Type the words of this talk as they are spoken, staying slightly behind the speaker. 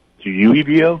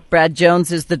UEBO. Brad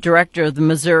Jones is the director of the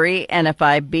Missouri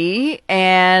NFIB,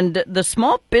 and the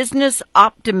Small Business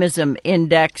Optimism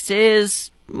Index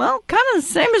is, well, kind of the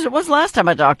same as it was last time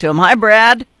I talked to him. Hi,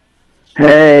 Brad.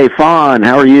 Hey, Fawn,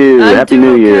 how are you? Happy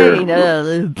New Year.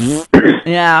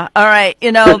 Yeah, all right.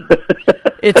 You know,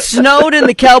 it snowed and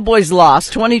the Cowboys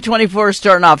lost. 2024 is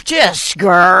starting off just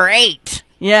great.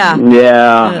 Yeah.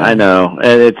 Yeah, I know.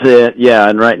 And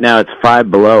and right now it's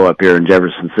 5 below up here in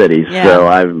Jefferson City. Yeah. So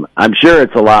I'm sure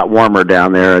it's a lot warmer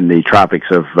down there in the tropics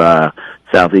of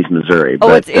southeast Missouri. Oh,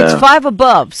 but, it's 5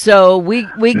 above. So we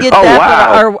get that.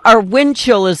 Wow. But our wind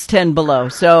chill is 10 below.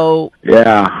 So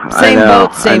yeah, same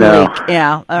boat, same leak.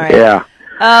 Yeah. All right. Yeah.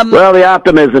 Well, the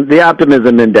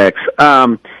optimism index.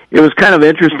 It was kind of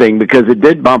interesting because it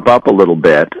did bump up a little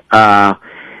bit.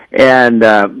 And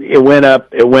it went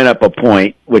up a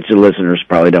point, which the listeners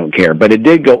probably don't care, but it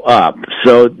did go up.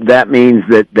 So that means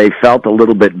that they felt a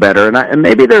little bit better, and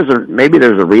maybe there's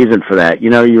a reason for that. You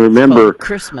know, you remember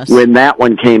Christmas when that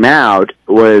one came out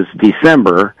was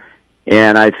December,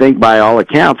 and I think by all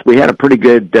accounts we had a pretty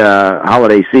good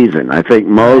holiday season. I think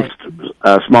most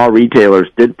small retailers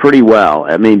did pretty well.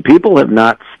 I mean, people have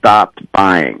not stopped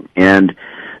buying, and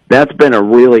that's been a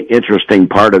really interesting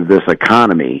part of this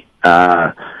economy.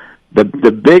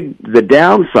 The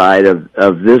downside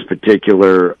of this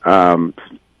particular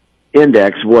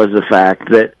index was the fact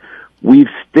that we've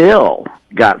still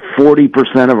got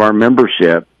 40% of our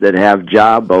membership that have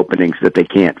job openings that they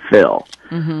can't fill.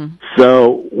 Mm-hmm.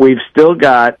 So we've still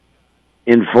got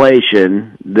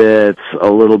inflation that's a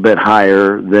little bit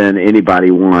higher than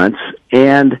anybody wants,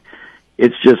 and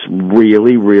it's just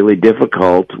really, really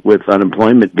difficult with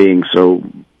unemployment being so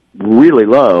really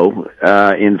low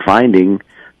in finding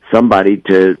somebody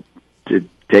to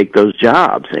take those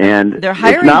jobs. And they're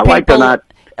hiring it's not people like they're not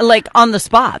like on the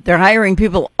spot. They're hiring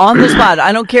people on the spot.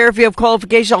 I don't care if you have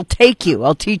qualifications. I'll take you.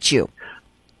 I'll teach you.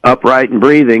 Upright and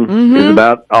breathing is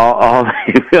about all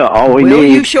we need. Will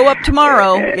you show up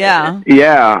tomorrow? Yeah.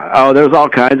 Yeah. Oh, there's all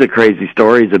kinds of crazy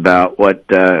stories about what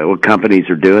companies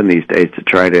are doing these days to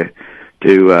try to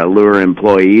lure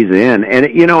employees in.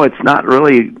 And, you know, it's not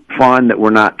really fun that we're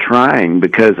not trying,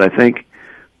 because I think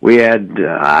we had,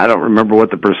 I don't remember what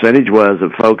the percentage was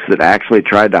of folks that actually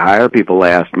tried to hire people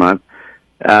last month.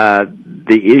 The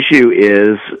issue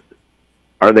is,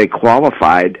 are they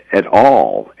qualified at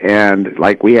all? And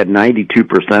like we had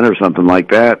 92% or something like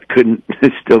that,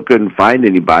 still couldn't find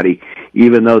anybody,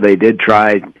 even though they did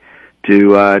try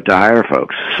to hire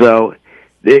folks. So,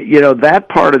 you know, that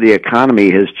part of the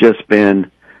economy has just been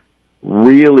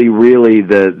really, really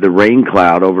the rain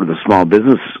cloud over the small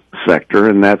business sector,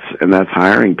 and that's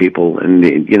hiring people. And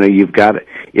you know,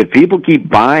 if people keep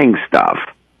buying stuff,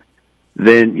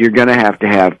 then you're going to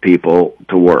have people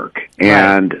to work.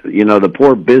 And you know, the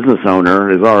poor business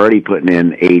owner is already putting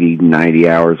in 80, 90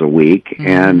 hours a week,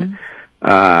 and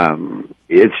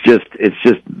it's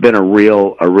just been a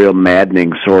real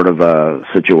maddening sort of a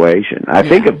situation. I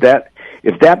think if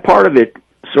that part of it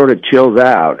sort of chills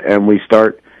out and we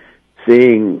start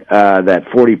seeing that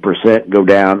 40% go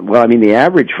down, well, I mean, the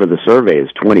average for the survey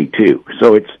is 22,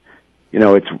 so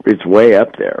it's way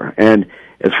up there. And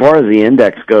as far as the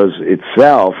index goes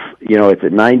itself, you know, it's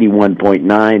at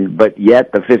 91.9, but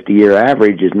yet the 50-year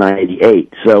average is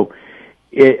 98. So,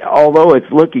 although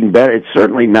it's looking better, it's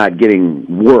certainly not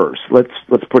getting worse. Let's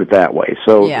put it that way.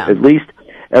 So at least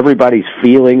everybody's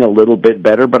feeling a little bit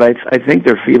better, but I think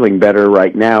they're feeling better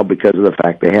right now because of the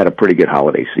fact they had a pretty good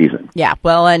holiday season. Yeah,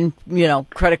 well, and, you know,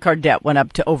 credit card debt went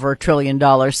up to over $1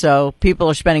 trillion, so people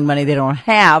are spending money they don't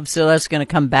have, so that's going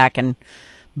to come back and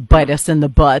bite us in the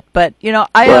butt. But, you know,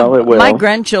 my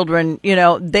grandchildren, you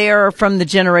know, they are from the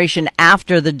generation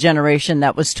after the generation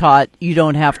that was taught you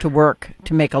don't have to work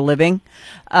to make a living.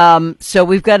 So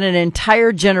we've got an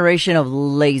entire generation of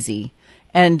lazy.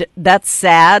 And that's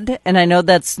sad, and I know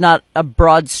that's not a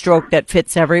broad stroke that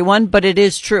fits everyone, but it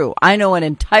is true. I know an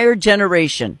entire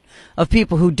generation of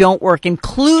people who don't work,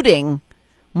 including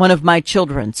one of my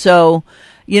children. So,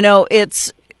 you know,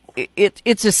 it's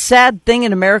a sad thing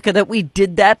in America that we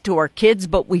did that to our kids,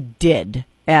 but we did.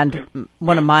 And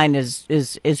one of mine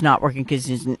is not working because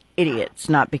he's an idiot. It's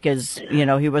not because, you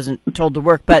know, he wasn't told to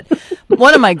work. But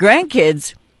one of my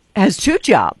grandkids has 2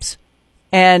 jobs.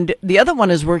 And the other one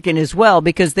is working as well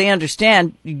because they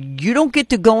understand you don't get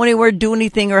to go anywhere, do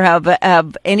anything, or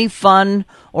have any fun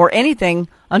or anything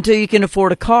until you can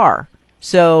afford a car.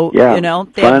 So, you know,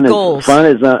 they have goals. Fun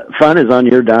is on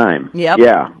your dime. Yep.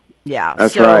 Yeah,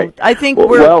 that's right. I think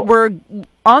we're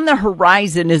on the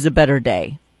horizon is a better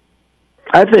day.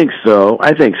 I think so.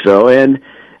 And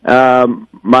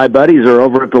my buddies are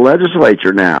over at the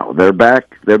legislature now. They're back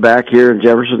here in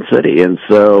Jefferson City, and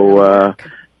so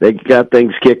they got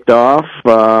things kicked off.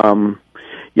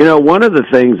 One of the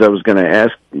things I was going to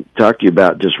talk to you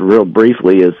about just real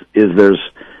briefly is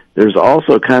there's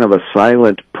also kind of a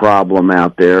silent problem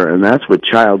out there, and that's with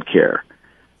child care.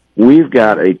 We've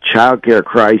got a child care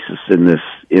crisis in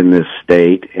this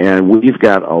state, and we've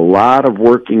got a lot of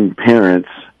working parents,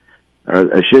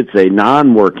 or I should say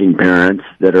non-working parents,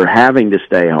 that are having to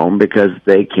stay home because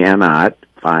they cannot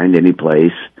find any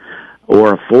place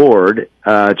or afford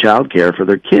child care for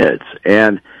their kids.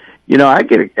 And I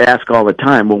get asked all the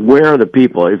time, well, where are the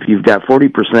people? If you've got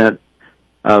 40%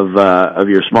 of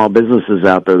your small businesses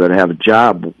out there that have a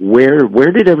job,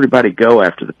 where did everybody go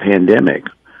after the pandemic?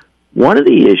 One of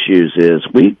the issues is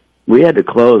we had to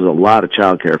close a lot of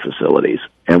child care facilities,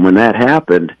 and when that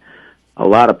happened, a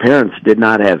lot of parents did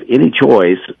not have any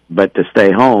choice but to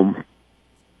stay home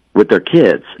with their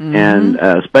kids, and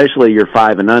especially your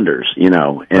 5 and unders, And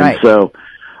right. So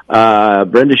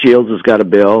Brenda Shields has got a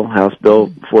bill, House Bill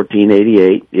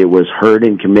 1488. It was heard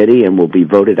in committee and will be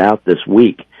voted out this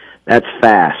week. That's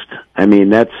fast. I mean,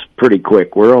 that's pretty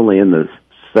quick. We're only in the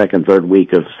second, third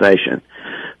week of session.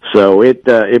 So it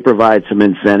provides some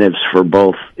incentives for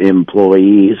both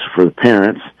employees, for the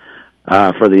parents,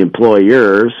 for the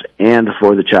employers, and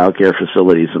for the child care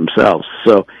facilities themselves.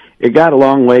 So it got a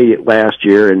long way last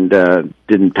year and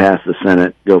didn't pass the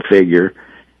Senate, go figure.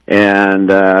 And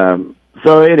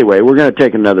so anyway, we're going to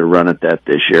take another run at that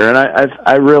this year. And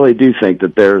I really do think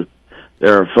that there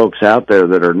are folks out there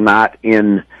that are not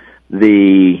in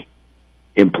the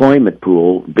employment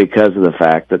pool because of the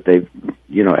fact that they've,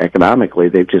 economically,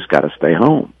 they've just got to stay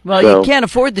home. Well, so, you can't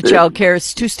afford the child care.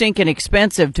 It's too stinking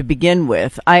expensive to begin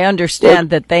with. I understand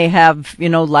that they have,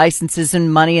 licenses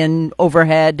and money and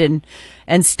overhead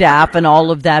and staff and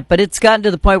all of that, but it's gotten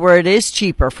to the point where it is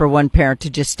cheaper for one parent to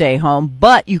just stay home.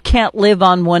 But you can't live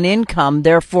on one income.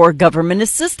 Therefore, government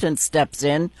assistance steps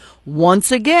in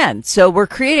once again. So we're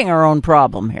creating our own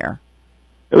problem here.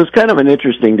 It was kind of an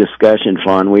interesting discussion,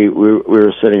 Fawn. We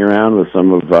were sitting around with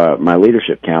some of my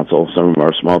leadership council, some of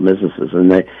our small businesses,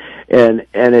 and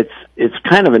it's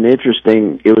kind of an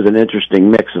interesting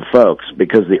mix of folks,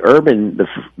 because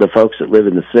the folks that live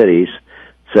in the cities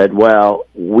said, well,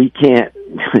 we can't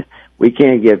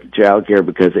get child care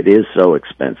because it is so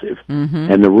expensive.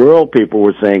 Mm-hmm. And the rural people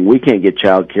were saying, we can't get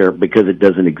child care because it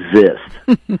doesn't exist.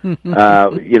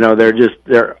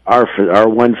 They're our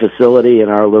one facility in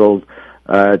our little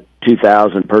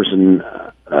 2,000 person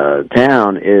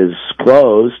town is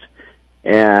closed,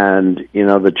 and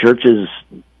the churches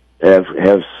have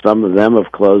some of them have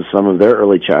closed some of their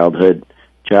early childhood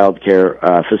child care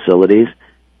facilities,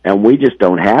 and we just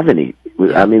don't have any.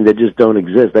 I mean, they just don't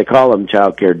exist. They call them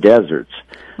child care deserts.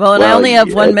 Well, I only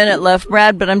have 1 minute left,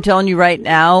 Brad, but I'm telling you right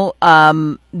now,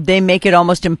 they make it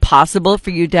almost impossible for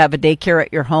you to have a daycare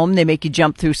at your home. They make you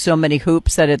jump through so many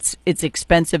hoops that it's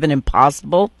expensive and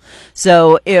impossible.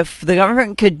 So if the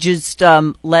government could just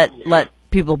let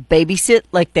people babysit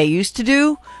like they used to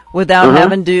do without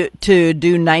having to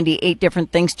do 98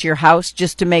 different things to your house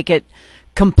just to make it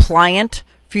compliant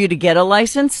for you to get a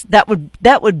license, that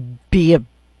would be a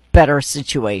better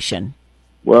situation.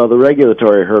 Well, the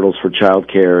regulatory hurdles for child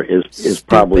care is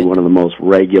probably one of the most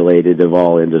regulated of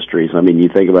all industries. I mean, you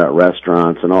think about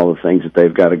restaurants and all the things that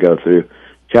they've got to go through.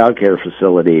 Child care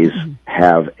facilities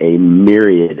have a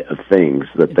myriad of things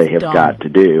that they have got to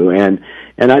do. And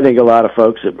I think a lot of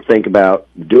folks that think about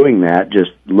doing that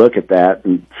just look at that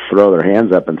and throw their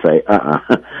hands up and say,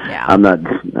 I'm not,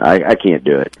 I can't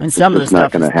do it. And some of the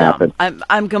stuff not going to happen.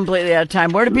 I'm completely out of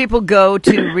time. Where do people go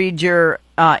to read your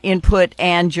input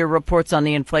and your reports on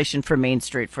the inflation for Main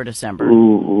Street for December?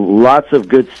 Lots of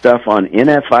good stuff on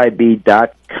NFIB.com.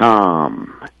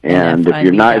 And if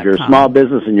you're a small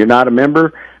business and you're not a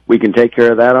member, we can take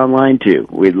care of that online too.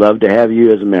 We'd love to have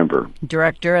you as a member.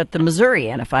 Director at the Missouri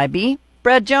NFIB,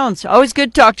 Brad Jones. Always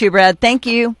good to talk to you, Brad. Thank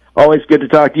you. Always good to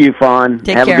talk to you, Fawn.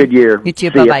 Take care. Have a good year. You too.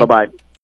 See Bye-bye. you. Bye-bye.